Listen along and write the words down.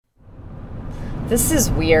This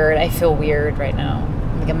is weird. I feel weird right now.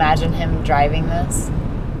 Like, imagine him driving this.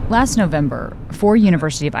 Last November, 4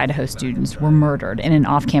 University of Idaho students were murdered in an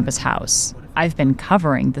off-campus house. I've been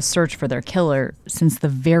covering the search for their killer since the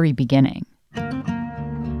very beginning.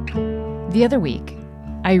 The other week,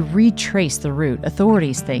 I retraced the route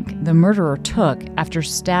authorities think the murderer took after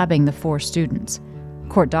stabbing the 4 students.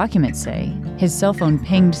 Court documents say his cell phone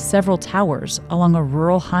pinged several towers along a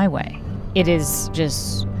rural highway. It is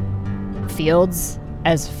just fields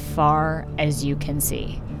as far as you can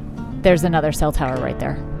see. There's another cell tower right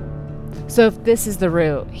there. So if this is the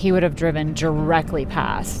route, he would have driven directly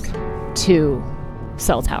past 2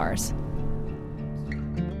 cell towers.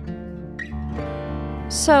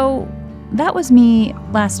 So that was me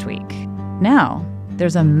last week. Now,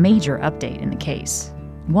 there's a major update in the case.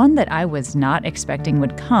 One that I was not expecting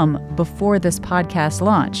would come before this podcast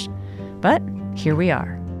launched. But here we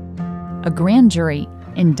are. A grand jury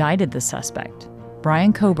indicted the suspect,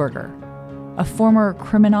 Bryan Kohberger, a former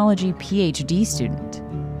criminology PhD student.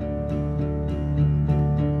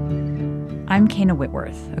 I'm Kana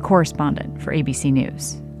Whitworth, a correspondent for ABC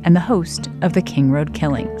News, and the host of The King Road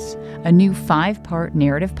Killings, a new 5-part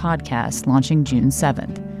narrative podcast launching June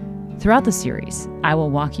 7th. Throughout the series, I will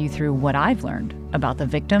walk you through what I've learned about the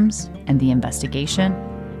victims and the investigation,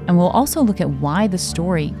 and we'll also look at why the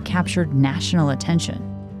story captured national attention.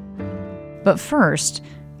 But first,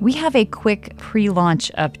 we have a quick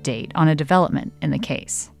pre-launch update on a development in the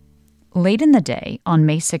case. Late in the day, on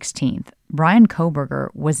May 16th, Bryan Kohberger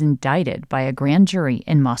was indicted by a grand jury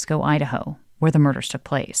in Moscow, Idaho, where the murders took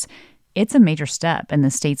place. It's a major step in the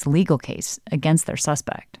state's legal case against their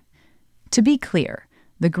suspect. To be clear,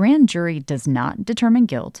 the grand jury does not determine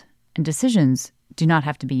guilt, and decisions do not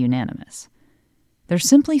have to be unanimous. They're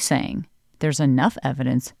simply saying there's enough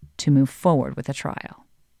evidence to move forward with a trial.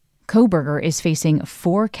 Kohberger is facing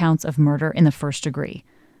 4 counts of murder in the first degree.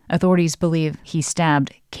 Authorities believe he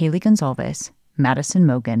stabbed Kaylee Gonzalez, Madison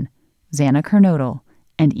Mogen, Xana Kernodle,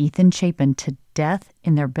 and Ethan Chapin to death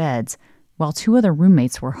in their beds while 2 other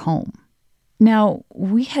roommates were home. Now,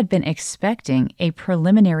 we had been expecting a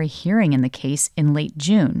preliminary hearing in the case in late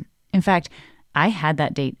June. In fact, I had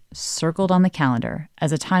that date circled on the calendar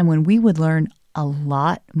as a time when we would learn a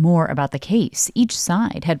lot more about the case each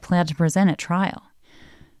side had planned to present at trial.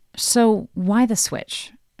 So why the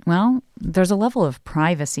switch? Well, there's a level of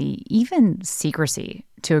privacy, even secrecy,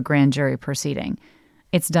 to a grand jury proceeding.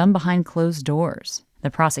 It's done behind closed doors. The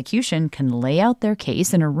prosecution can lay out their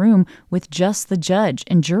case in a room with just the judge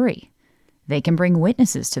and jury. They can bring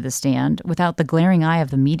witnesses to the stand without the glaring eye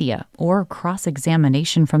of the media or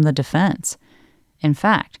cross-examination from the defense. In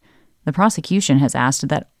fact, the prosecution has asked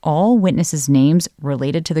that all witnesses' names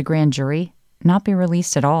related to the grand jury not be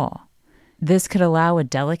released at all. This could allow a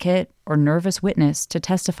delicate or nervous witness to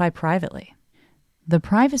testify privately. The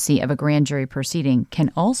privacy of a grand jury proceeding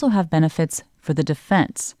can also have benefits for the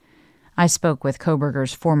defense. I spoke with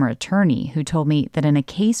Kohberger's former attorney, who told me that in a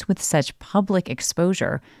case with such public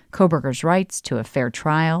exposure, Kohberger's rights to a fair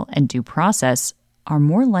trial and due process are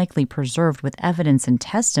more likely preserved with evidence and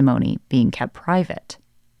testimony being kept private.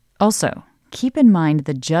 Also, keep in mind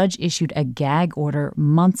the judge issued a gag order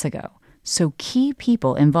months ago, so key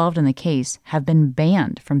people involved in the case have been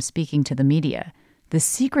banned from speaking to the media. The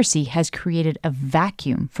secrecy has created a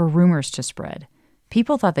vacuum for rumors to spread.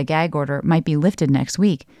 People thought the gag order might be lifted next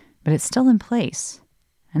week, but it's still in place,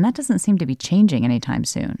 and that doesn't seem to be changing anytime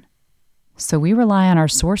soon. So we rely on our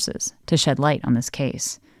sources to shed light on this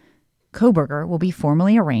case. Kohberger will be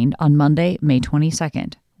formally arraigned on Monday, May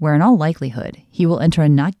 22nd, where in all likelihood he will enter a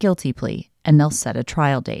not guilty plea and they'll set a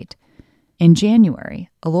trial date. In January,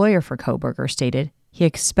 a lawyer for Kohberger stated he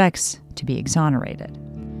expects to be exonerated.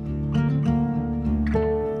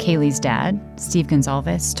 Kaylee's dad, Steve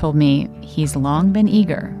Gonzalez, told me he's long been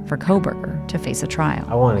eager for Kohberger to face a trial.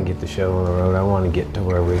 I want to get the show on the road. I want to get to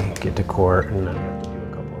where we get to court and I have to do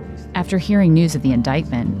a couple of these things. After hearing news of the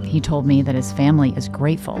indictment, he told me that his family is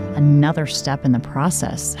grateful another step in the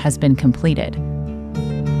process has been completed.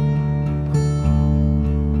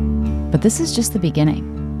 But this is just the beginning.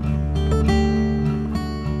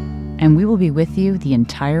 And we will be with you the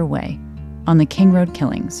entire way on The King Road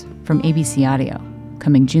Killings from ABC Audio,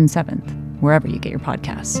 coming June 7th, wherever you get your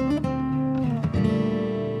podcasts.